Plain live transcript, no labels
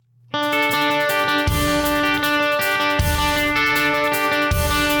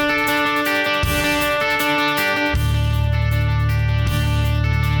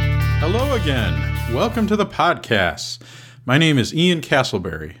welcome to the podcast. My name is Ian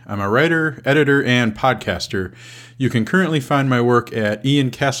Castleberry. I'm a writer, editor, and podcaster. You can currently find my work at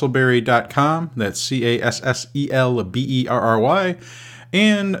iancastleberry.com, that's CASSELBERRY,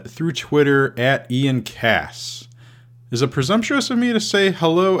 and through Twitter at IanCass. Is it presumptuous of me to say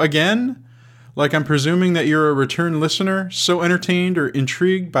hello again? Like I'm presuming that you're a return listener, so entertained or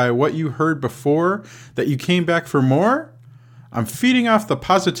intrigued by what you heard before that you came back for more? I'm feeding off the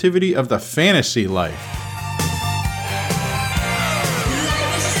positivity of the fantasy life.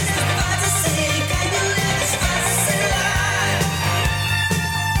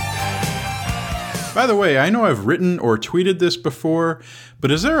 By the way, I know I've written or tweeted this before,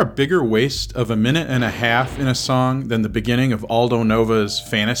 but is there a bigger waste of a minute and a half in a song than the beginning of Aldo Nova's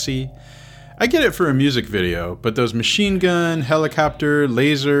Fantasy? I get it for a music video, but those machine gun, helicopter,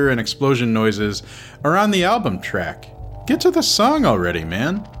 laser, and explosion noises are on the album track. Get to the song already,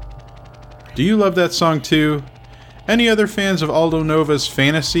 man. Do you love that song too? Any other fans of Aldo Nova's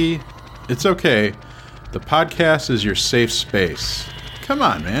Fantasy? It's okay. The podcast is your safe space. Come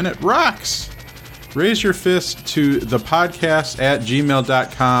on, man, it rocks. Raise your fist to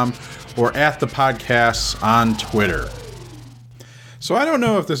thepodcast@gmail.com or at the podcasts on Twitter. So I don't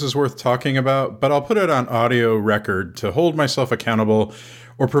know if this is worth talking about, but I'll put it on audio record to hold myself accountable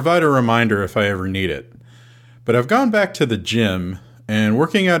or provide a reminder if I ever need it. But I've gone back to the gym and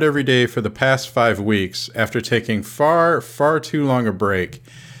working out every day for the past 5 weeks after taking far too long a break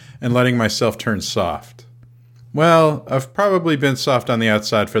and letting myself turn soft. Well, I've probably been soft on the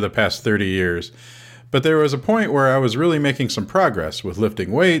outside for the past 30 years, but there was a point where I was really making some progress with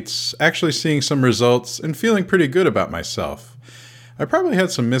lifting weights, actually seeing some results, and feeling pretty good about myself. I probably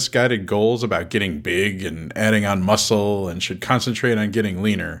had some misguided goals about getting big and adding on muscle and should concentrate on getting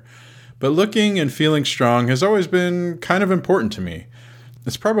leaner. But looking and feeling strong has always been kind of important to me.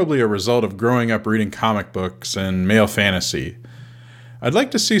 It's probably a result of growing up reading comic books and male fantasy. I'd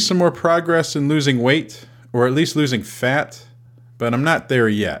like to see some more progress in losing weight, or at least losing fat, but I'm not there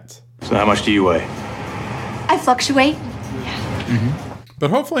yet. So how much do you weigh? I fluctuate.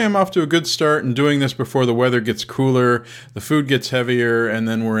 But hopefully I'm off to a good start in doing this before the weather gets cooler, the food gets heavier, and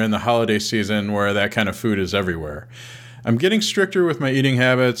then we're in the holiday season where that kind of food is everywhere. I'm getting stricter with my eating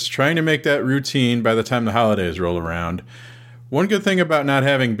habits, trying to make that routine by the time the holidays roll around. One good thing about not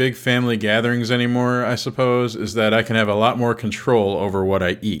having big family gatherings anymore, I suppose, is that I can have a lot more control over what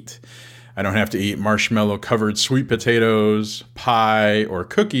I eat. I don't have to eat marshmallow-covered sweet potatoes, pie, or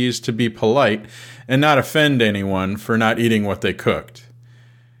cookies to be polite and not offend anyone for not eating what they cooked.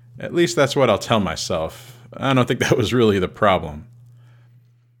 At least that's what I'll tell myself. I don't think that was really the problem.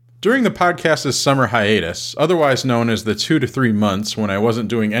 During the podcast's summer hiatus, otherwise known as the 2 to 3 months when I wasn't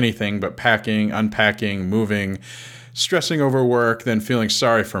doing anything but packing, unpacking, moving, stressing over work, then feeling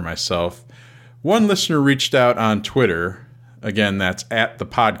sorry for myself, one listener reached out on Twitter, again that's at the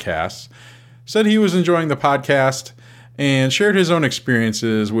podcast, said he was enjoying the podcast and shared his own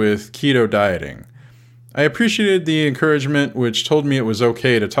experiences with keto dieting. I appreciated the encouragement, which told me it was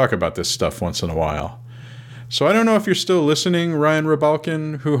okay to talk about this stuff once in a while. So I don't know if you're still listening, Ryan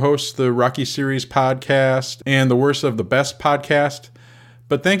Rabalkin, who hosts the Rocky Series podcast and the Worst of the Best podcast,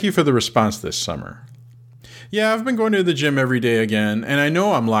 but thank you for the response this summer. Yeah, I've been going to the gym every day again, and I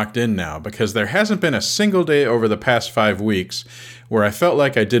know I'm locked in now because there hasn't been a single day over the past 5 weeks where I felt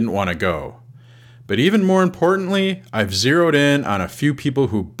like I didn't want to go. But even more importantly, I've zeroed in on a few people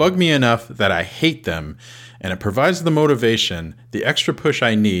who bug me enough that I hate them, and it provides the motivation, the extra push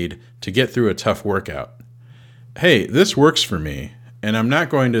I need to get through a tough workout. Hey, this works for me, and I'm not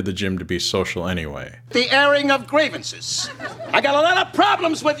going to the gym to be social anyway. The airing of grievances. I got a lot of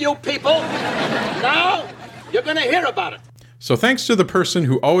problems with you people. Now, you're going to hear about it. So thanks to the person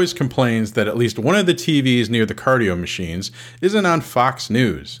who always complains that at least one of the TVs near the cardio machines isn't on Fox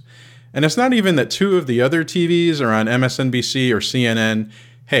News. And it's not even that 2 of the other TVs are on MSNBC or CNN.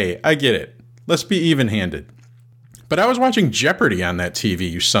 Hey, I get it. Let's be even-handed. But I was watching Jeopardy on that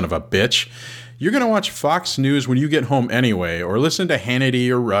TV, you son of a bitch. You're going to watch Fox News when you get home anyway, or listen to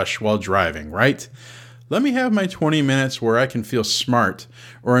Hannity or Rush while driving, right? Let me have my 20 minutes where I can feel smart,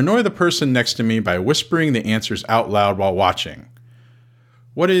 or annoy the person next to me by whispering the answers out loud while watching.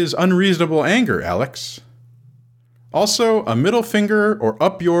 What is unreasonable anger, Alex? Also, a middle finger or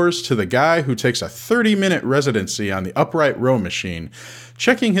up yours to the guy who takes a 30-minute residency on the upright row machine,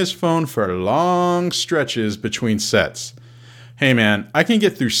 checking his phone for long stretches between sets. Hey man, I can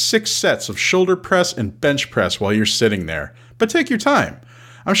get through 6 sets of shoulder press and bench press while you're sitting there, but take your time.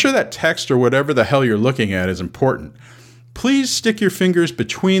 I'm sure that text or whatever the hell you're looking at is important. Please stick your fingers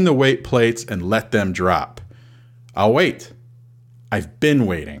between the weight plates and let them drop. I'll wait. I've been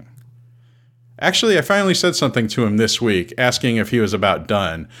waiting. Actually, I finally said something to him this week, asking if he was about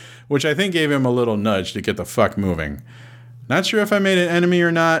done, which I think gave him a little nudge to get the fuck moving. Not sure if I made an enemy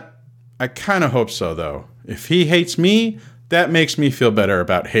or not. I kind of hope so, though. If he hates me, that makes me feel better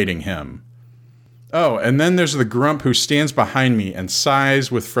about hating him. Oh, and then there's the grump who stands behind me and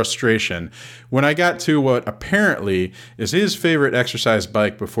sighs with frustration when I got to what apparently is his favorite exercise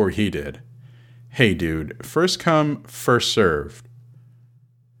bike before he did. Hey, dude, first come, first served.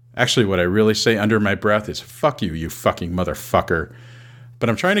 Actually, what I really say under my breath is, fuck you, you fucking motherfucker. But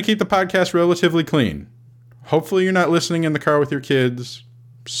I'm trying to keep the podcast relatively clean. Hopefully you're not listening in the car with your kids.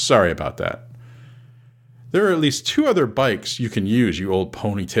 Sorry about that. There are at least 2 other bikes you can use, you old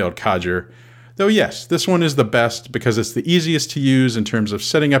ponytailed codger. Though yes, this one is the best because it's the easiest to use in terms of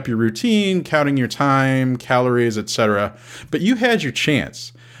setting up your routine, counting your time, calories, etc. But you had your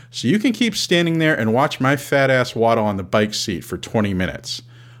chance. So you can keep standing there and watch my fat ass waddle on the bike seat for 20 minutes.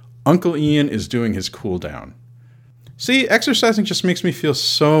 Uncle Ian is doing his cool down. See, exercising just makes me feel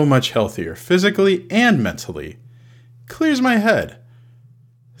so much healthier, physically and mentally. Clears my head.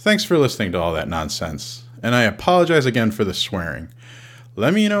 Thanks for listening to all that nonsense, and I apologize again for the swearing.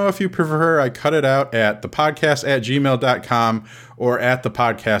 Let me know if you prefer I cut it out at thepodcast@gmail.com or at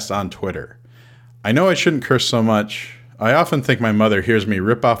thepodcast on Twitter. I know I shouldn't curse so much. I often think my mother hears me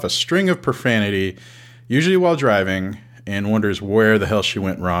rip off a string of profanity, usually while driving, and wonders where the hell she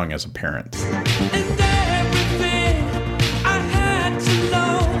went wrong as a parent.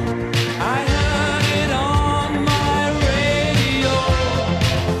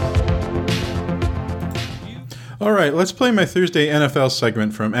 All right, let's play my Thursday NFL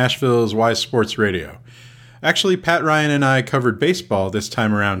segment from Asheville's Wise Sports Radio. Actually, Pat Ryan and I covered baseball this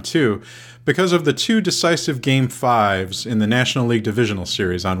time around too, because of the 2 decisive Game 5s in the National League Divisional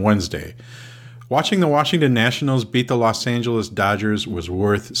Series on Wednesday. Watching the Washington Nationals beat the Los Angeles Dodgers was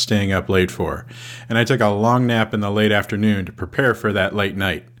worth staying up late for, and I took a long nap in the late afternoon to prepare for that late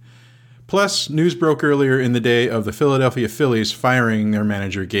night. Plus, news broke earlier in the day of the Philadelphia Phillies firing their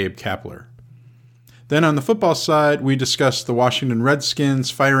manager Gabe Kapler. Then on the football side, we discussed the Washington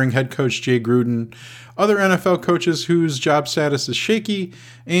Redskins firing head coach Jay Gruden, other NFL coaches whose job status is shaky,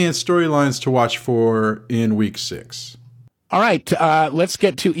 and storylines to watch for in Week 6. All right, let's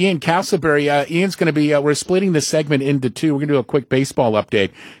get to Ian Castleberry. Ian's going to be, we're splitting this segment into 2. We're going to do a quick baseball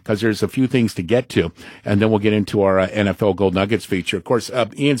update because there's a few things to get to, and then we'll get into our NFL Gold Nuggets feature. Of course,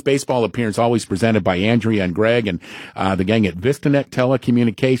 Ian's baseball appearance always presented by Andrea and Greg and the gang at VistaNet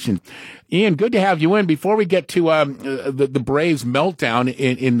Telecommunications. Ian, good to have you in. Before we get to the Braves meltdown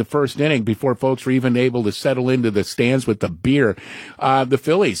in the first inning, before folks were even able to settle into the stands with the beer, the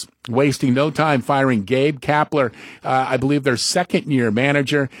Phillies wasting no time firing Gabe Kapler, I believe their second-year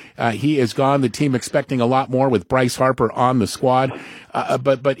manager. He is gone. The team expecting a lot more with Bryce Harper on the squad.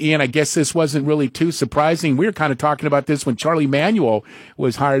 But Ian, I guess this wasn't really too surprising. We were kind of talking about this when Charlie Manuel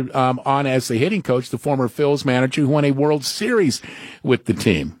was hired on as the hitting coach, the former Phil's manager who won a World Series with the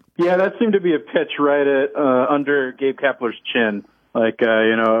team. Yeah, that seemed to be a pitch right at under Gabe Kapler's chin. Like,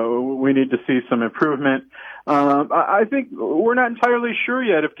 we need to see some improvement. I think we're not entirely sure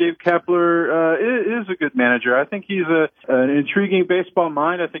yet if Gabe Kapler is a good manager. I think he's an intriguing baseball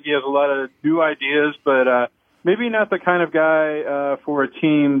mind. I think he has a lot of new ideas, but maybe not the kind of guy for a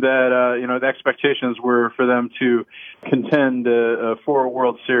team that, the expectations were for them to contend for a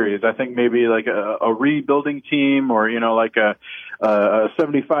World Series. I think maybe like a rebuilding team or, like a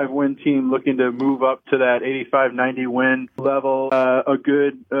 75-win team looking to move up to that 85-90 win level, a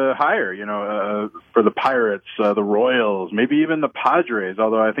good hire, for the Pirates, the Royals, maybe even the Padres,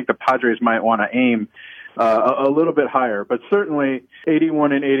 although I think the Padres might want to aim a little bit higher. But certainly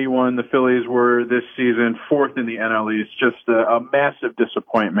 81-81, the Phillies were this season 4th in the NL East, just a massive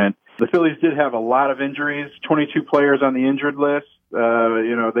disappointment. The Phillies did have a lot of injuries, 22 players on the injured list.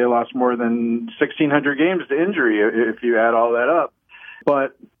 They lost more than 1,600 games to injury if you add all that up.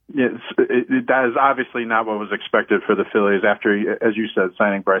 But that is obviously not what was expected for the Phillies after, as you said,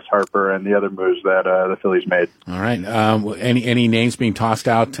 signing Bryce Harper and the other moves that the Phillies made. All right. Any names being tossed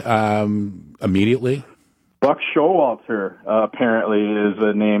out immediately? Buck Showalter apparently is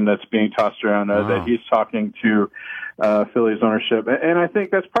a name that's being tossed around that he's talking to Phillies ownership. And I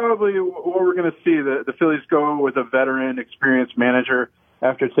think that's probably what we're going to see. The Phillies go with a veteran, experienced manager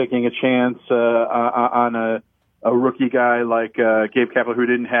after taking a chance on a rookie guy like Gabe Kapler, who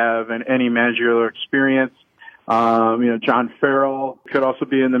didn't have any managerial experience. John Farrell could also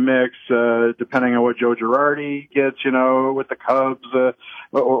be in the mix, depending on what Joe Girardi gets, with the Cubs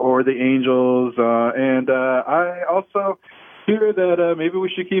or the Angels. And I also hear that maybe we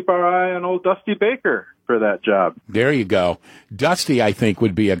should keep our eye on old Dusty Baker for that job. There you go. Dusty, I think,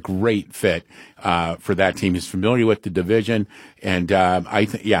 would be a great fit for that team. He's familiar with the division, and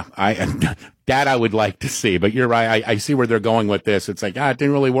that I would like to see. But you're right. I see where they're going with this. It's like, it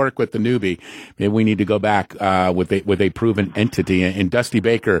didn't really work with the newbie. Maybe we need to go back with a proven entity. And Dusty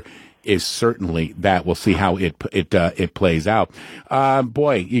Baker is certainly that. We'll see how it plays out.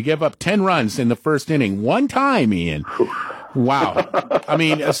 Boy, you give up 10 runs in the first inning one time, Ian. Wow. I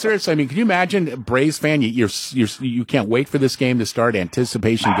mean, seriously, can you imagine, Braves fan, you can't wait for this game to start,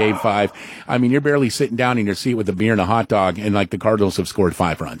 anticipation, Game 5. You're barely sitting down in your seat with a beer and a hot dog, and the Cardinals have scored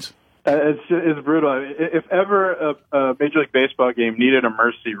 5 runs. It's brutal. If ever a Major League Baseball game needed a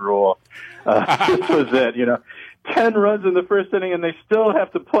mercy rule, this was it. 10 runs in the first inning, and they still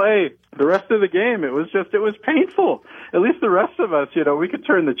have to play the rest of the game. It was painful. At least the rest of us, we could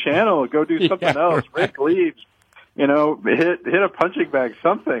turn the channel, go do something else, rake leaves, hit a punching bag,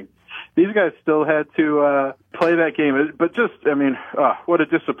 something. These guys still had to play that game. But what a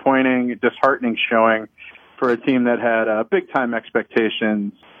disappointing, disheartening showing for a team that had big-time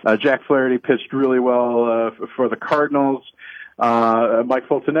expectations. Jack Flaherty pitched really well for the Cardinals. Mike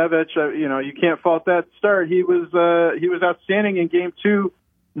Foltynewicz, you can't fault that start. He was outstanding in Game 2.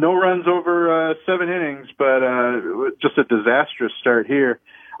 No runs over 7 innings, but just a disastrous start here.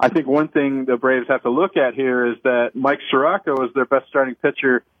 I think one thing the Braves have to look at here is that Mike Soroka was their best starting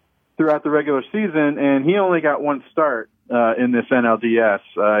pitcher throughout the regular season, and he only got 1 start in this NLDS.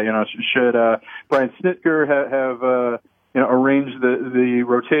 Should Brian Snitker have arranged the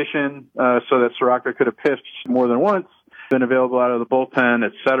rotation so that Soroka could have pitched more than once, been available out of the bullpen,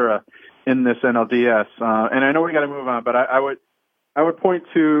 et cetera, in this NLDS. And I know we got to move on, but I would point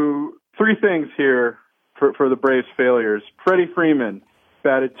to 3 things here for the Braves' failures. Freddie Freeman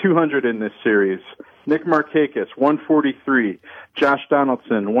batted 200 in this series. Nick Markakis, 143. Josh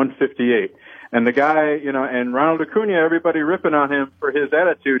Donaldson, 158. And the guy, and Ronald Acuna, everybody ripping on him for his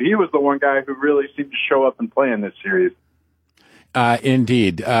attitude. He was the one guy who really seemed to show up and play in this series.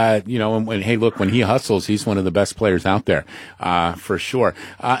 Indeed. When he hustles, he's one of the best players out there, for sure.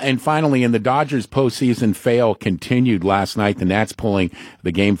 And finally, in the Dodgers postseason fail continued last night. The Nats pulling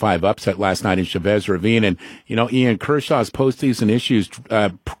the Game 5 upset last night in Chavez Ravine. And, Ian, Kershaw's postseason issues,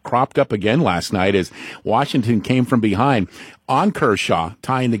 cropped up again last night as Washington came from behind on Kershaw,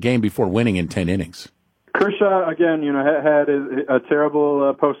 tying the game before winning in 10 innings. Kershaw, again, had a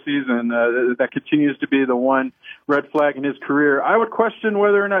terrible postseason. That continues to be the one red flag in his career. I would question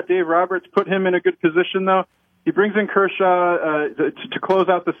whether or not Dave Roberts put him in a good position, though. He brings in Kershaw to close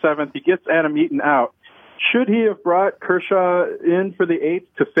out the 7th. He gets Adam Eaton out. Should he have brought Kershaw in for the 8th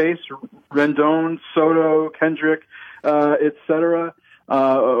to face Rendon, Soto, Kendrick, et cetera?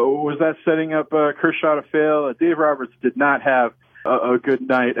 Was that setting up Kershaw to fail? Dave Roberts did not have a good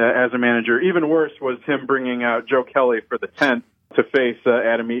night as a manager. Even worse was him bringing out Joe Kelly for the 10th to face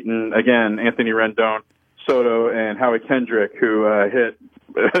Adam Eaton, again, Anthony Rendon, Soto, and Howie Kendrick, who hit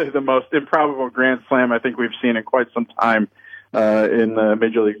the most improbable grand slam I think we've seen in quite some time in the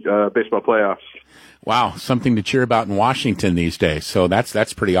Major League Baseball playoffs. Wow, something to cheer about in Washington these days. So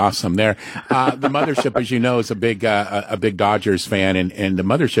that's pretty awesome there. The mothership, as you know, is a big Dodgers fan, and the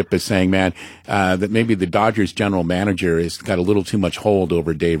mothership is saying, man, that maybe the Dodgers general manager has got a little too much hold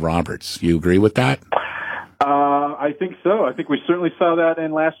over Dave Roberts. You agree with that? I think so. I think we certainly saw that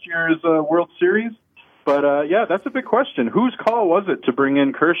in last year's World Series. But, that's a big question. Whose call was it to bring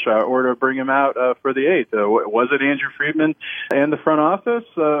in Kershaw or to bring him out for the 8th? Was it Andrew Friedman and the front office,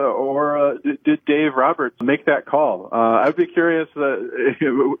 or did Dave Roberts make that call? I'd be curious,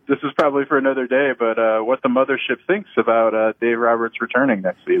 this is probably for another day, but what the mothership thinks about Dave Roberts returning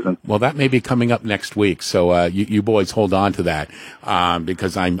next season. Well, that may be coming up next week, so you boys hold on to that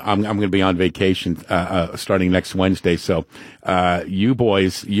because I'm going to be on vacation starting next Wednesday, so you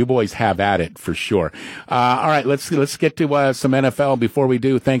boys have at it for sure. All right, let's get to some NFL. Before we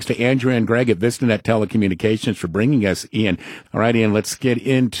do, thanks to Andrea and Greg at VistaNet Telecommunications for bringing us Ian. All right, Ian, let's get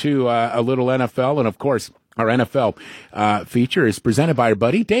into a little NFL, and of course, our NFL feature is presented by our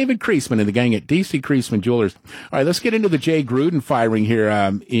buddy David Kreisman and the gang at DC Kreisman Jewelers. All right, let's get into the Jay Gruden firing here,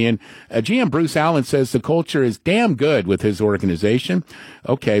 Ian. GM Bruce Allen says the culture is damn good with his organization.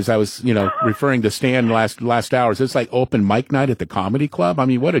 Okay, as I was, referring to Stan last hours, it's like open mic night at the comedy club. I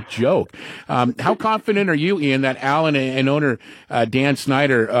mean, what a joke. How confident are you, Ian, that Allen and owner Dan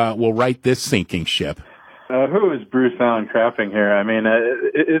Snyder will right this sinking ship? Who is Bruce Allen crafting here? I mean,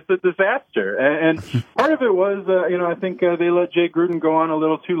 it's a disaster. And part of it was, I think they let Jay Gruden go on a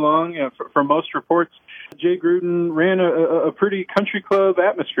little too long. For most reports, Jay Gruden ran a pretty country club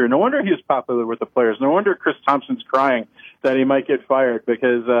atmosphere. No wonder he was popular with the players. No wonder Chris Thompson's crying that he might get fired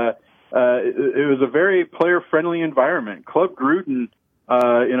because it was a very player-friendly environment. Club Gruden,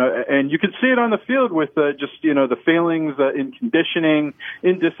 and you could see it on the field with just the failings in conditioning,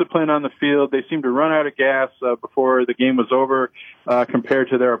 in discipline on the field. They seemed to run out of gas before the game was over compared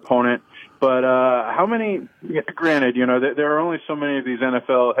to their opponent. But how many? Granted, there are only so many of these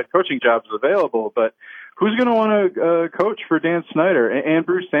NFL head coaching jobs available, but who's going to want to coach for Dan Snyder and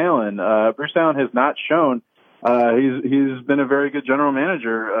Bruce Allen? Bruce Allen has not shown. He's been a very good general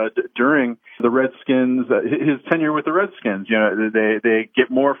manager during the Redskins, his tenure with the Redskins. They get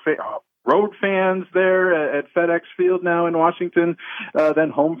more road fans there at FedEx Field now in Washington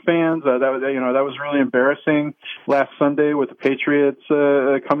than home fans. That was really embarrassing last Sunday with the Patriots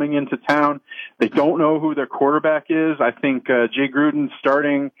coming into town. They don't know who their quarterback is. I think Jay Gruden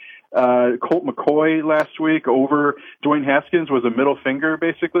starting Colt McCoy last week over Dwayne Haskins was a middle finger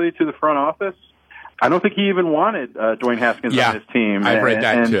basically to the front office. I don't think he even wanted Dwayne Haskins on his team. I've read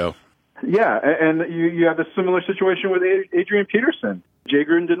that too. Yeah, and you have a similar situation with Adrian Peterson. Jay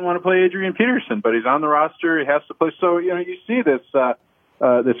Gruden didn't want to play Adrian Peterson, but he's on the roster. He has to play. So, you see this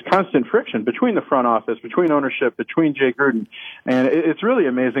this constant friction between the front office, between ownership, between Jay Gruden. And it's really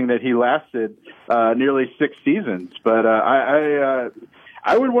amazing that he lasted nearly 6 seasons. But I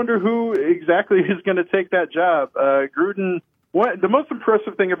would wonder who exactly is going to take that job. Gruden. The most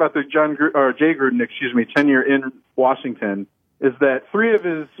impressive thing about the Jay Gruden, tenure in Washington is that 3 of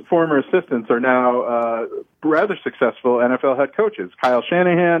his former assistants are now rather successful NFL head coaches: Kyle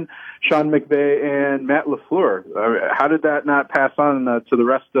Shanahan, Sean McVay, and Matt LaFleur. How did that not pass on to the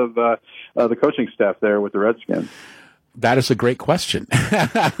rest of the coaching staff there with the Redskins? That is a great question.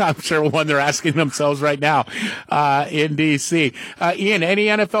 I'm sure one they're asking themselves right now in D.C. Ian, any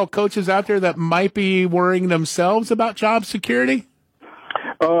NFL coaches out there that might be worrying themselves about job security?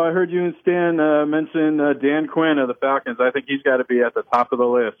 Oh, I heard you and Stan mention Dan Quinn of the Falcons. I think he's got to be at the top of the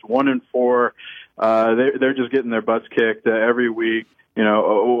list. 1-4. They're just getting their butts kicked every week.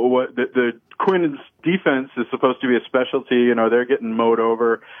 The Quinn's defense is supposed to be a specialty. They're getting mowed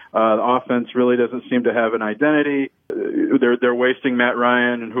over. The offense really doesn't seem to have an identity. They're wasting Matt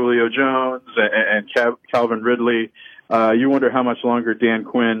Ryan and Julio Jones and Calvin Ridley. You wonder how much longer Dan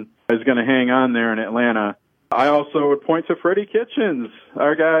Quinn is going to hang on there in Atlanta. I also would point to Freddie Kitchens,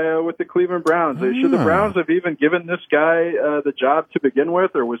 our guy with the Cleveland Browns. Should the Browns have even given this guy the job to begin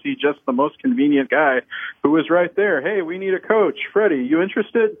with, or was he just the most convenient guy who was right there? Hey, we need a coach. Freddie, you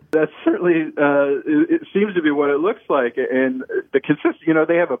interested? That's certainly, it seems to be what it looks like. And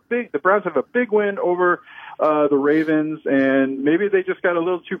the Browns have a big win over the Ravens, and maybe they just got a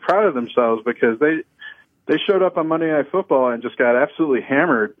little too proud of themselves because they showed up on Monday Night Football and just got absolutely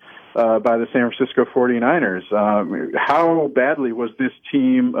hammered by the San Francisco 49ers. How badly was this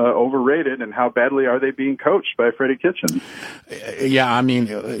team overrated, and how badly are they being coached by Freddie Kitchens? Yeah, I mean,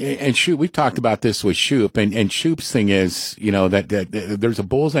 and Shoop, we've talked about this with Shoop, and Shoop's thing is, that there's a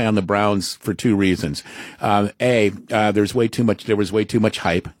bullseye on the Browns for 2 reasons. There was way too much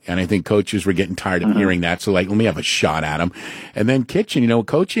hype, and I think coaches were getting tired of hearing that, so let me have a shot at him. And then Kitchen,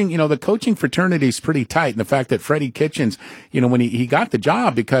 coaching, the coaching fraternity is pretty tight, and the fact that Freddie Kitchens, when he got the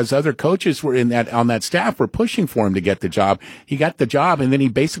job, because other coaches were on that staff were pushing for him to get the job. He got the job, and then he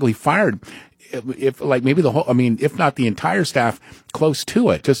basically fired, if not the entire staff, close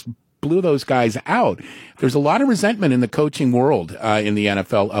to it. Just blew those guys out. There's a lot of resentment in the coaching world in the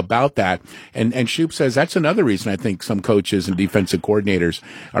NFL about that. And Shoop says that's another reason I think some coaches and defensive coordinators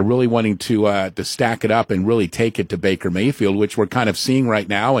are really wanting to stack it up and really take it to Baker Mayfield, which we're kind of seeing right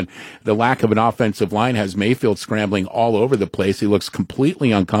now. And the lack of an offensive line has Mayfield scrambling all over the place. He looks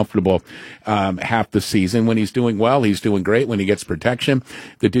completely uncomfortable half the season. When he's doing well, he's doing great. When he gets protection,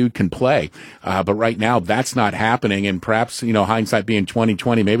 the dude can play. But right now, that's not happening. And perhaps, hindsight being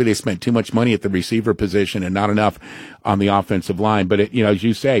 2020, maybe they spent too much money at the receiver position and not enough on the offensive line. But as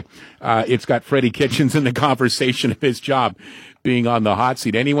you say, it's got Freddie Kitchens in the conversation of his job being on the hot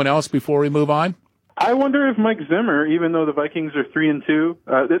seat. Anyone else before we move on? I wonder if Mike Zimmer, even though the Vikings are 3-2,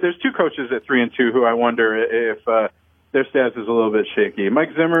 there's 2 coaches at 3-2 who I wonder if their status is a little bit shaky. Mike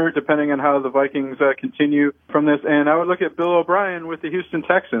Zimmer, depending on how the Vikings continue from this, and I would look at Bill O'Brien with the Houston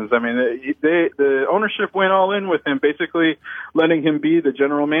Texans. I mean, the ownership went all in with him, basically letting him be the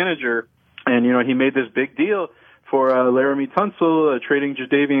general manager. And, he made this big deal for Laramie Tunsil, trading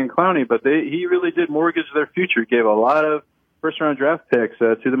Jadeveon Clowney, but he really did mortgage their future, gave a lot of first-round draft picks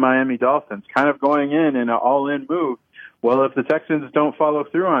to the Miami Dolphins, kind of going in an all-in move. Well, if the Texans don't follow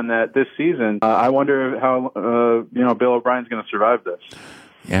through on that this season, I wonder how Bill O'Brien's going to survive this.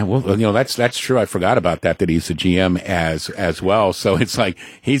 Yeah, well, that's true. I forgot about that he's the GM as well. So it's like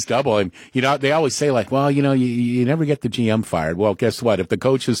he's double. And, they always say like, well, you never get the GM fired. Well, guess what? If the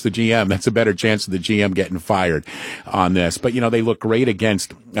coach is the GM, that's a better chance of the GM getting fired on this. But, they look great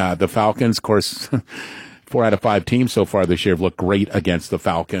against the Falcons. Of course, 4 out of 5 teams so far this year have looked great against the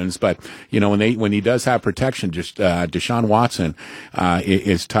Falcons. But, when he does have protection, just Deshaun Watson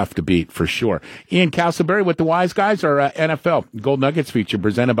is tough to beat for sure. Ian Castleberry with the Wise Guys, our NFL Gold Nuggets feature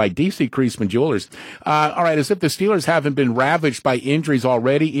presented by DC Creasman Jewelers. All right, as if the Steelers haven't been ravaged by injuries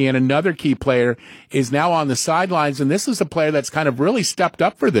already, Ian, another key player is now on the sidelines, and this is a player that's kind of really stepped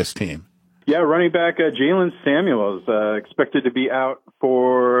up for this team. Yeah, running back Jalen Samuels expected to be out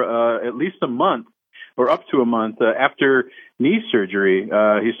for at least a month, or up to a month after knee surgery.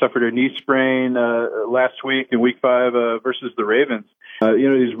 He suffered a knee sprain last week in Week 5 versus the Ravens.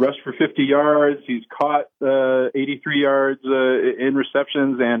 He's rushed for 50 yards. He's caught 83 yards in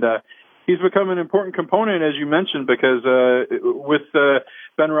receptions, and he's become an important component, as you mentioned, because with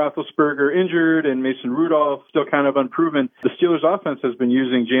Ben Roethlisberger injured and Mason Rudolph still kind of unproven, the Steelers' offense has been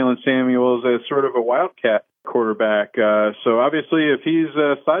using Jalen Samuels as sort of a wildcat quarterback. So obviously, if he's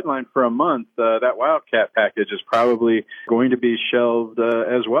sidelined for a month, that wildcat package is probably going to be shelved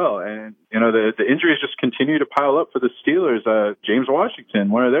as well. And the injuries just continue to pile up for the Steelers. James Washington,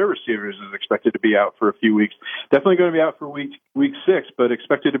 one of their receivers, is expected to be out for a few weeks. Definitely going to be out for week 6, but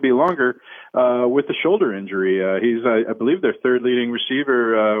expected to be longer with the shoulder injury. He's, I believe, their third leading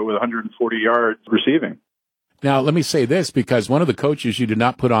receiver with 140 yards receiving. Now, let me say this, because one of the coaches you did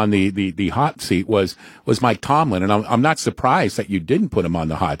not put on the hot seat was Mike Tomlin. And I'm not surprised that you didn't put him on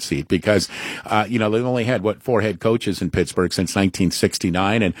the hot seat because, they've only had, 4 head coaches in Pittsburgh since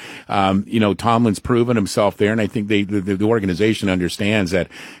 1969. And, Tomlin's proven himself there. And I think the organization understands that,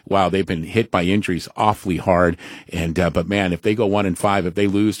 wow, they've been hit by injuries awfully hard. And, but man, if they go 1-5, if they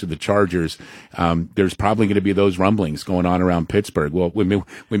lose to the Chargers, there's probably going to be those rumblings going on around Pittsburgh. Well,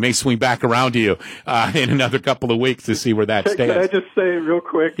 we may swing back around to you, in another couple of weeks to see where that stands. Can I just say real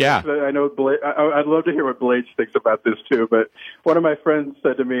quick? Yeah. I know I'd love to hear what Blades thinks about this too, but one of my friends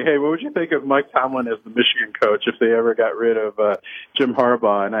said to me, hey, what would you think of Mike Tomlin as the Michigan coach if they ever got rid of Jim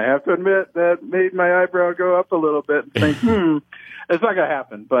Harbaugh? And I have to admit that made my eyebrow go up a little bit and think, it's not going to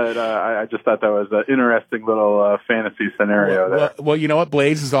happen. But I just thought that was an interesting little fantasy scenario there. Well, you know what?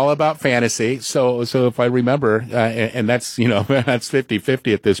 Blaze is all about fantasy. So if I remember, and that's, that's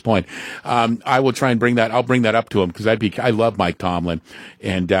 50-50 at this point, I will try and bring that. I'll bring that up to him because I love Mike Tomlin.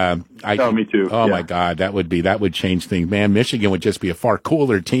 And, me too. Oh yeah. My God, that would change things, man. Michigan would just be a far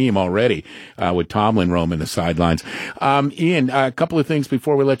cooler team already, with Tomlin roaming the sidelines. Ian, a couple of things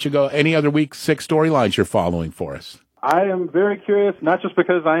before we let you go. Any other Week 6 storylines you're following for us? I am very curious, not just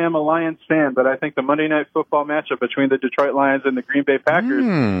because I am a Lions fan, but I think the Monday Night Football matchup between the Detroit Lions and the Green Bay Packers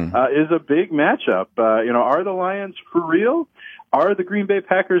is a big matchup. Are the Lions for real? Are the Green Bay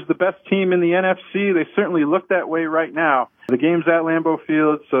Packers the best team in the NFC? They certainly look that way right now. The game's at Lambeau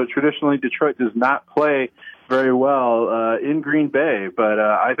Field, so traditionally Detroit does not play very well in Green Bay, but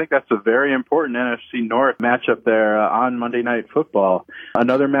I think that's a very important NFC North matchup there on Monday Night Football.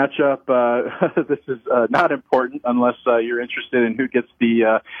 Another matchup, this is not important unless you're interested in who gets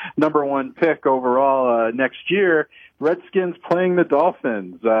the number 1 pick overall next year. Redskins playing the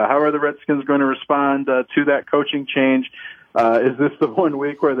Dolphins. How are the Redskins going to respond to that coaching change? Is this the one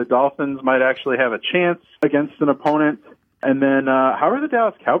week where the Dolphins might actually have a chance against an opponent? And then how are the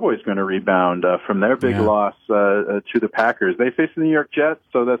Dallas Cowboys going to rebound from their big loss to the Packers? They face the New York Jets,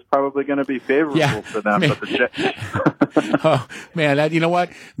 so that's probably going to be favorable for them. But the Jets... Oh, man, you know what?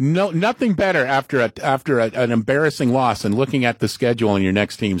 No, nothing better after an embarrassing loss and looking at the schedule and your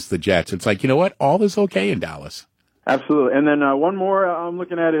next team's the Jets. It's like, you know what? All is okay in Dallas. Absolutely. And then one more I'm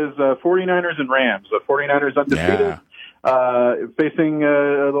looking at is 49ers and Rams. The 49ers undefeated. Yeah. Facing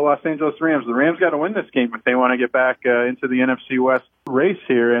the Los Angeles Rams. The Rams got to win this game if they want to get back into the NFC West race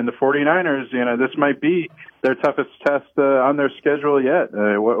here. And the 49ers, this might be their toughest test on their schedule yet.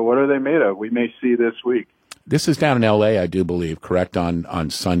 What are they made of? We may see this week. This is down in L.A., I do believe, correct, on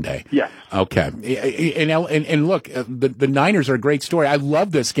Sunday? Yes. Okay. And look, the Niners are a great story. I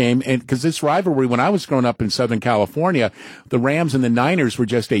love this game because this rivalry, when I was growing up in Southern California, the Rams and the Niners were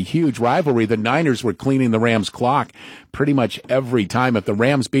just a huge rivalry. The Niners were cleaning the Rams' clock pretty much every time. If the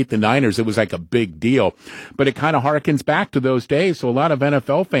Rams beat the Niners, it was like a big deal. But it kind of harkens back to those days. So a lot of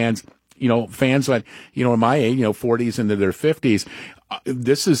NFL fans, fans like, in my age, 40s into their 50s,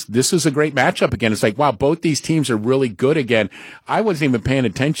 This is a great matchup again. It's like, wow, both these teams are really good again. I wasn't even paying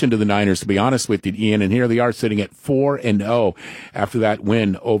attention to the Niners, to be honest with you, Ian, and here they are sitting at 4-0 after that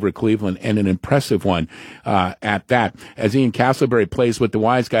win over Cleveland, and an impressive one at that. As Ian Castleberry plays with the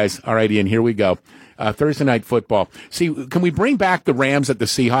wise guys. All right, Ian, here we go. Thursday night football. See, can we bring back the Rams at the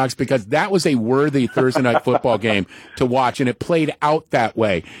Seahawks? Because that was a worthy Thursday night football game to watch, and it played out that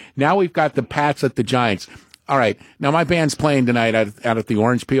way. Now we've got the Pats at the Giants. All right. Now, my band's playing tonight out at the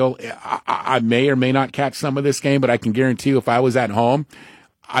Orange Peel. I may or may not catch some of this game, but I can guarantee you if I was at home,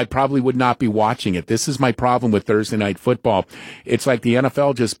 I probably would not be watching it. This is my problem with Thursday night football. It's like the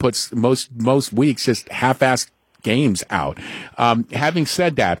NFL just puts most weeks just half-assed games out. Having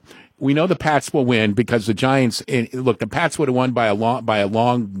said that, we know the Pats will win because the Giants, look, the Pats would have won by a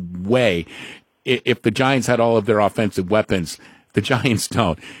long way if the Giants had all of their offensive weapons. The Giants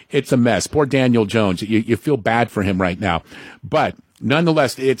don't. It's a mess. Poor Daniel Jones. You feel bad for him right now. But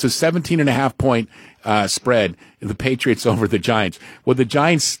nonetheless, it's a 17.5 point spread, the Patriots over the Giants. Will the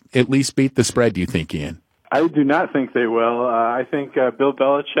Giants at least beat the spread, do you think, Ian? I do not think they will. I think Bill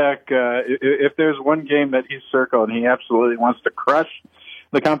Belichick, if there's one game that he's circled and he absolutely wants to crush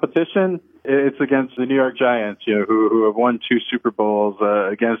the competition, it's against the New York Giants, who have won 2 Super Bowls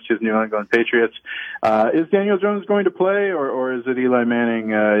against his New England Patriots. Is Daniel Jones going to play, or is it Eli Manning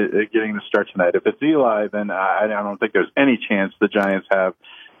getting the start tonight? If it's Eli, then I don't think there's any chance the Giants have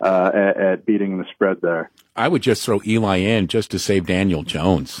at beating the spread there. I would just throw Eli in just to save Daniel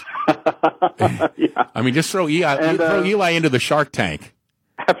Jones. Yeah. I mean, just throw Eli into the Shark Tank.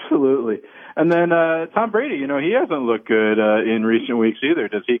 Absolutely. And then Tom Brady, he hasn't looked good in recent weeks either.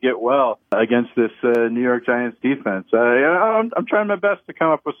 Does he get well against this New York Giants defense? I'm trying my best to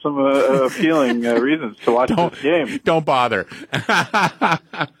come up with some appealing reasons to watch this game. Don't bother.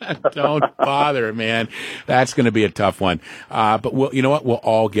 Don't bother, man. That's going to be a tough one. But you know what? We'll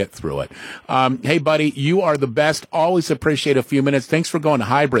all get through it. Hey, buddy, you are the best. Always appreciate a few minutes. Thanks for going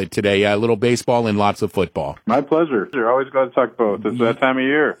hybrid today. A little baseball and lots of football. My pleasure. You're always glad to talk both. It's that time of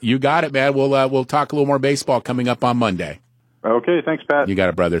year. You got it, man. We'll talk a little more baseball coming up on Monday. Okay, thanks, Pat. You got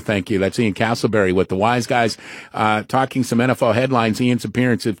it, brother. Thank you. That's Ian Castleberry with the Wise Guys, talking some NFL headlines. Ian's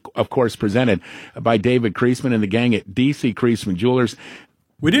appearance, of course, presented by David Kreisman and the gang at DC Kreisman Jewelers.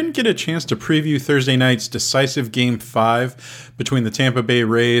 We didn't get a chance to preview Thursday night's decisive Game 5 between the Tampa Bay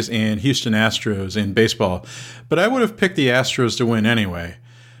Rays and Houston Astros in baseball, but I would have picked the Astros to win anyway.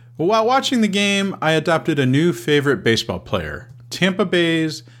 Well, while watching the game, I adopted a new favorite baseball player, Tampa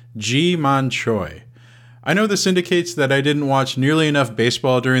Bay's Ji-Man Choi. I know this indicates that I didn't watch nearly enough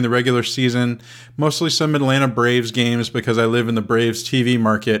baseball during the regular season, mostly some Atlanta Braves games because I live in the Braves TV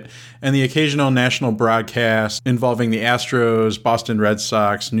market, and the occasional national broadcast involving the Astros, Boston Red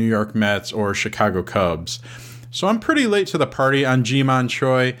Sox, New York Mets, or Chicago Cubs. So I'm pretty late to the party on Ji-Man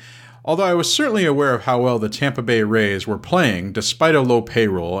Choi, although I was certainly aware of how well the Tampa Bay Rays were playing despite a low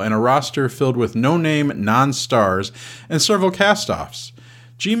payroll and a roster filled with no-name non-stars and several cast-offs.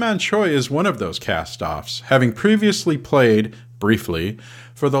 Ji-Man Choi is one of those cast-offs, having previously played, briefly,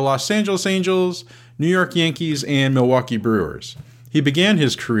 for the Los Angeles Angels, New York Yankees, and Milwaukee Brewers. He began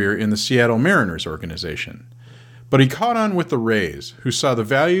his career in the Seattle Mariners organization. But he caught on with the Rays, who saw the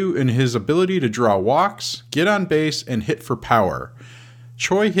value in his ability to draw walks, get on base, and hit for power.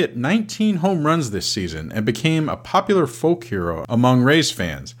 Choi hit 19 home runs this season and became a popular folk hero among Rays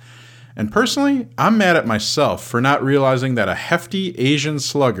fans. And personally, I'm mad at myself for not realizing that a hefty Asian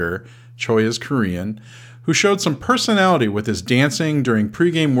slugger, Choi is Korean, who showed some personality with his dancing during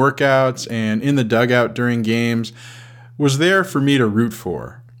pregame workouts and in the dugout during games, was there for me to root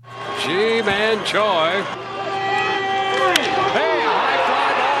for. Ji-Man Choi. Hey, a high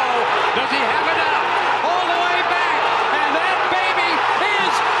fly ball. Does he have it out? All the way back. And that baby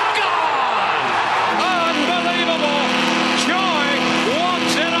is gone. Unbelievable. Choi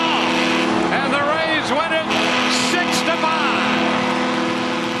walks it off. And the Rays win it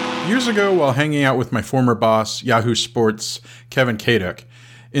 6-5. Years ago, while hanging out with my former boss, Yahoo Sports, Kevin Kaduk,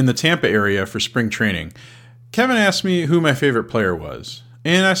 in the Tampa area for spring training, Kevin asked me who my favorite player was,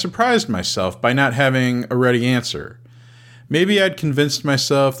 and I surprised myself by not having a ready answer. Maybe I'd convinced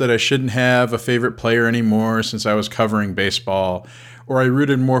myself that I shouldn't have a favorite player anymore since I was covering baseball, or I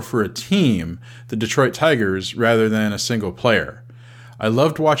rooted more for a team, the Detroit Tigers, rather than a single player. I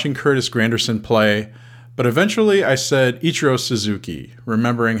loved watching Curtis Granderson play, but eventually I said Ichiro Suzuki,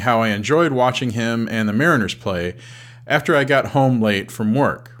 remembering how I enjoyed watching him and the Mariners play after I got home late from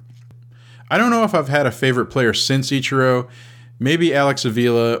work. I don't know if I've had a favorite player since Ichiro, maybe Alex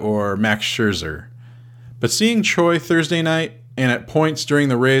Avila or Max Scherzer. But seeing Choi Thursday night and at points during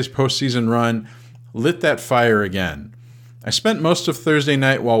the Rays' postseason run lit that fire again. I spent most of Thursday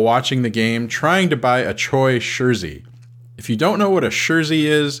night while watching the game trying to buy a Choi jersey. If you don't know what a jersey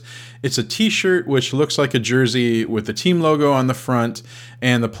is, it's a t-shirt which looks like a jersey with the team logo on the front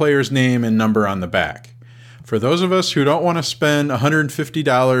and the player's name and number on the back. For those of us who don't want to spend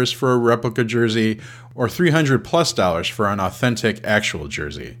 $150 for a replica jersey or $300+ for an authentic actual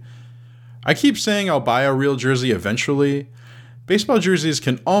jersey. I keep saying I'll buy a real jersey eventually. Baseball jerseys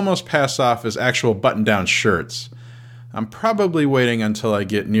can almost pass off as actual button-down shirts. I'm probably waiting until I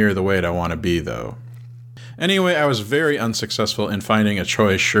get near the weight I want to be, though. Anyway, I was very unsuccessful in finding a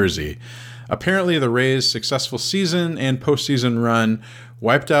Choi jersey. Apparently, the Rays' successful season and postseason run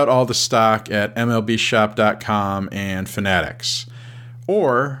wiped out all the stock at MLBshop.com and Fanatics.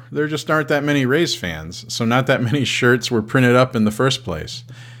 Or there just aren't that many Rays fans, so not that many shirts were printed up in the first place.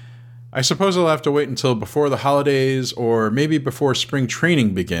 I suppose I'll have to wait until before the holidays or maybe before spring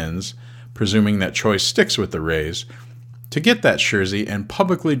training begins, presuming that Choi sticks with the Rays, to get that jersey and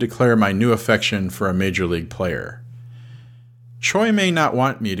publicly declare my new affection for a major league player. Choi may not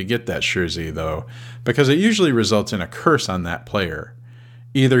want me to get that jersey, though, because it usually results in a curse on that player.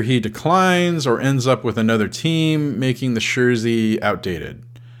 Either he declines or ends up with another team, making the jersey outdated.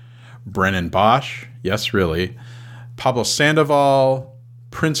 Brennan Bosch, yes really, Pablo Sandoval,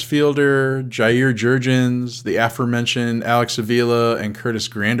 Prince Fielder, Jair Jurgens, the aforementioned Alex Avila and Curtis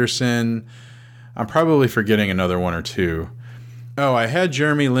Granderson. I'm probably forgetting another one or two. Oh, I had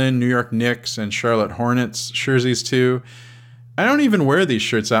Jeremy Lin, New York Knicks, and Charlotte Hornets jerseys too. I don't even wear these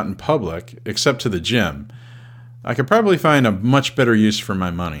shirts out in public, except to the gym. I could probably find a much better use for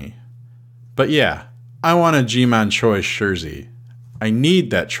my money. But yeah, I want a Ji-Man Choi jersey. I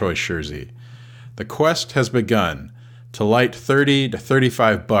need that Choi jersey. The quest has begun to light $30 to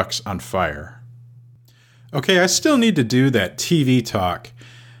 $35 on fire. Okay, I still need to do that TV talk.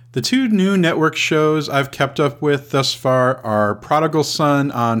 The two new network shows I've kept up with thus far are Prodigal Son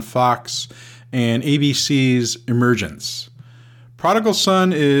on Fox and ABC's Emergence. Prodigal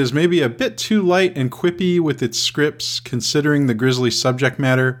Son is maybe a bit too light and quippy with its scripts considering the grisly subject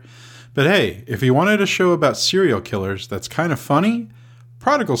matter, but hey, if you wanted a show about serial killers that's kind of funny,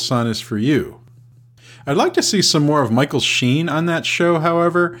 Prodigal Son is for you. I'd like to see some more of Michael Sheen on that show,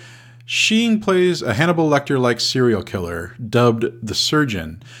 however. Sheen plays a Hannibal Lecter-like serial killer, dubbed the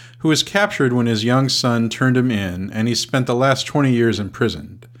Surgeon, who was captured when his young son turned him in, and he spent the last 20 years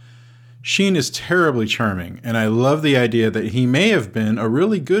imprisoned. Sheen is terribly charming, and I love the idea that he may have been a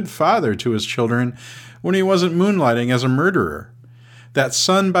really good father to his children when he wasn't moonlighting as a murderer. That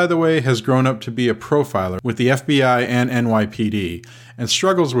son, by the way, has grown up to be a profiler with the FBI and NYPD, and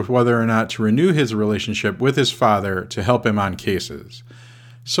struggles with whether or not to renew his relationship with his father to help him on cases.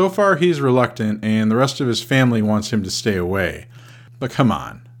 So far, he's reluctant, and the rest of his family wants him to stay away. But come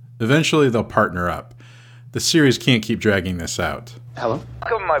on. Eventually, they'll partner up. The series can't keep dragging this out. Hello?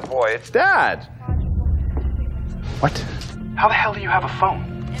 Welcome, my boy. It's Dad. What? How the hell do you have a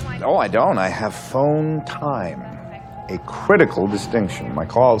phone? No, I don't. I have phone time. A critical distinction. My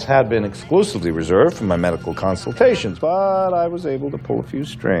calls had been exclusively reserved for my medical consultations, but I was able to pull a few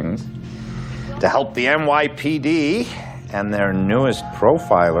strings to help the NYPD and their newest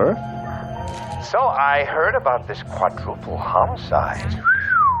profiler. So I heard about this quadruple homicide.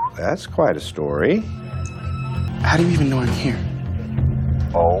 That's quite a story. How do you even know I'm here?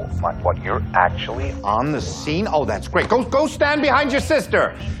 Oh, my, what, you're actually on the scene? Oh, that's great. Go stand behind your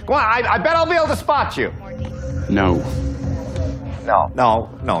sister. Go on, I bet I'll be able to spot you. No.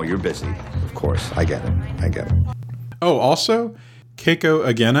 No, you're busy. Of course, I get it. Oh, also, Keiko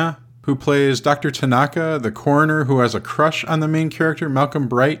Agena, who plays Dr. Tanaka, the coroner who has a crush on the main character, Malcolm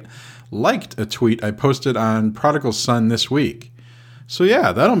Bright, liked a tweet I posted on Prodigal Son this week. So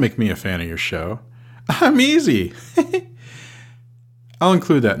yeah, that'll make me a fan of your show. I'm easy. I'll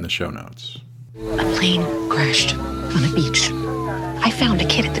include that in the show notes. A plane crashed on a beach. I found a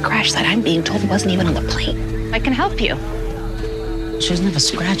kid at the crash site I'm being told wasn't even on the plane. I can help you. She doesn't have a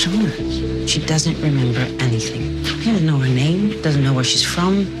scratch on her. She doesn't remember anything. She doesn't know her name, doesn't know where she's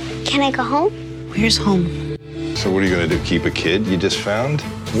from. Can I go home? Where's home? So what are you going to do, keep a kid you just found?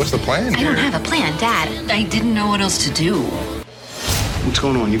 What's the plan here? I don't have a plan, Dad. I didn't know what else to do. What's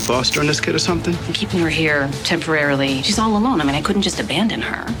going on? You fostering this kid or something? I'm keeping her here temporarily. She's all alone. I mean, I couldn't just abandon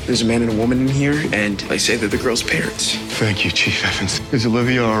her. There's a man and a woman in here, and they say they're the girl's parents. Thank you, Chief Evans. Is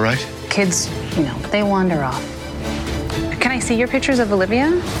Olivia all right? Kids, they wander off. Can I see your pictures of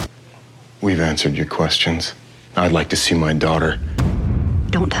Olivia? We've answered your questions. I'd like to see my daughter.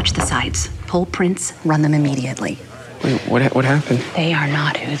 Don't touch the sides. Pull prints, run them immediately. Wait, what happened? They are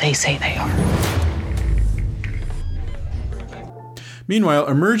not who they say they are. Meanwhile,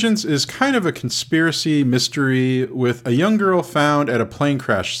 Emergence is kind of a conspiracy mystery with a young girl found at a plane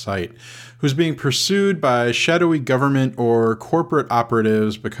crash site who's being pursued by shadowy government or corporate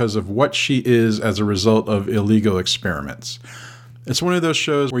operatives because of what she is as a result of illegal experiments. It's one of those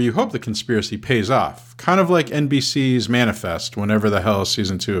shows where you hope the conspiracy pays off, kind of like NBC's Manifest whenever the hell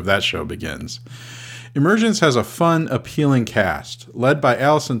season 2 of that show begins. Emergence has a fun, appealing cast, led by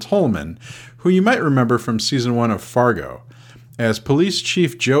Allison Tolman, who you might remember from season 1 of Fargo. As Police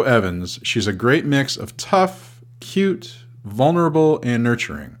Chief Jo Evans, she's a great mix of tough, cute, vulnerable, and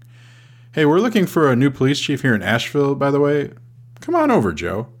nurturing. Hey, we're looking for a new police chief here in Asheville, by the way. Come on over,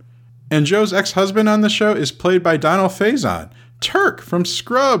 Joe. And Joe's ex-husband on the show is played by Donald Faison, Turk from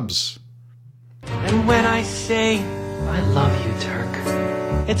Scrubs. And when I say I love you, Turk,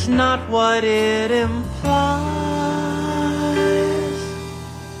 it's not what it implies.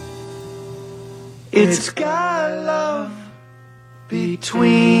 It's got love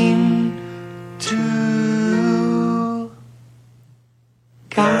between two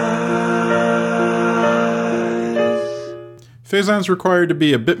guys. Faison's required to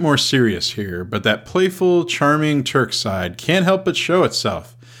be a bit more serious here, but that playful, charming Turk side can't help but show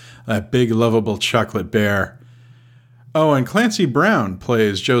itself. That big, lovable chocolate bear. Oh, and Clancy Brown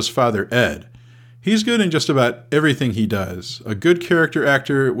plays Joe's father, Ed. He's good in just about everything he does. A good character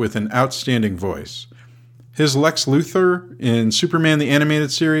actor with an outstanding voice. His Lex Luthor in Superman the Animated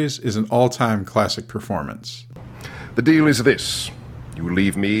Series is an all-time classic performance. The deal is this. You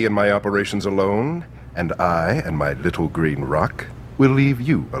leave me and my operations alone, and I and my little green rock will leave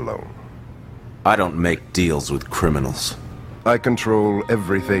you alone. I don't make deals with criminals. I control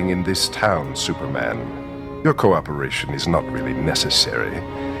everything in this town, Superman. Your cooperation is not really necessary.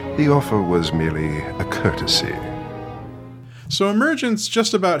 The offer was merely a courtesy. So Emergence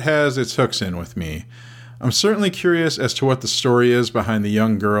just about has its hooks in with me. I'm certainly curious as to what the story is behind the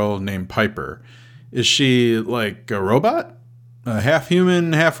young girl named Piper. Is she like a robot? A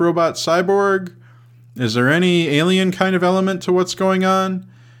half-human, half-robot cyborg? Is there any alien kind of element to what's going on?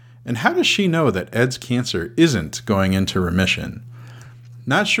 And how does she know that Ed's cancer isn't going into remission?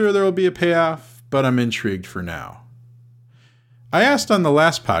 Not sure there will be a payoff, but I'm intrigued for now. I asked on the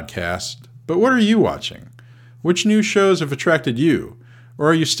last podcast, but what are you watching? Which new shows have attracted you? Or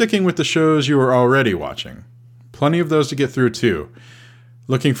are you sticking with the shows you were already watching? Plenty of those to get through too.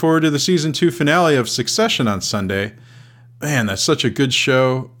 Looking forward to the season 2 finale of Succession on Sunday. Man, that's such a good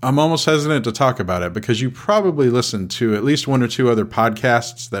show. I'm almost hesitant to talk about it because you probably listened to at least 1 or 2 other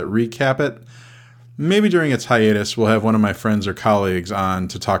podcasts that recap it. Maybe during its hiatus, we'll have one of my friends or colleagues on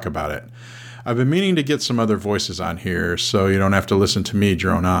to talk about it. I've been meaning to get some other voices on here so you don't have to listen to me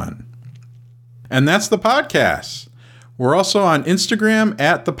drone on. And that's the podcast. We're also on Instagram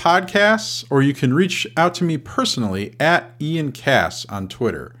at the podcasts, or you can reach out to me personally at Ian Cass on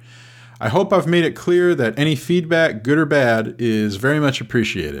Twitter. I hope I've made it clear that any feedback, good or bad, is very much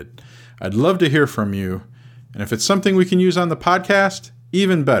appreciated. I'd love to hear from you, and if it's something we can use on the podcast,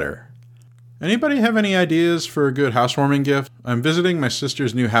 even better. Anybody have any ideas for a good housewarming gift? I'm visiting my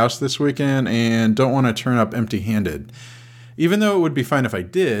sister's new house this weekend and don't want to turn up empty-handed. Even though it would be fine if I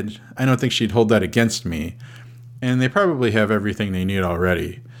did, I don't think she'd hold that against me, and they probably have everything they need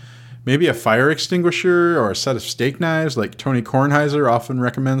already. Maybe a fire extinguisher or a set of steak knives like Tony Kornheiser often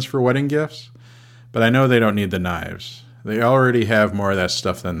recommends for wedding gifts. But I know they don't need the knives. They already have more of that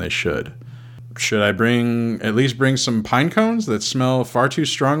stuff than they should. Should I at least bring some pine cones that smell far too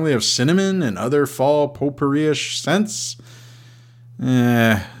strongly of cinnamon and other fall potpourri-ish scents?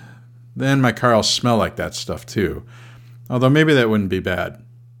 Then my car will smell like that stuff too. Although maybe that wouldn't be bad.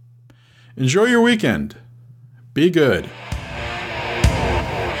 Enjoy your weekend. Be good.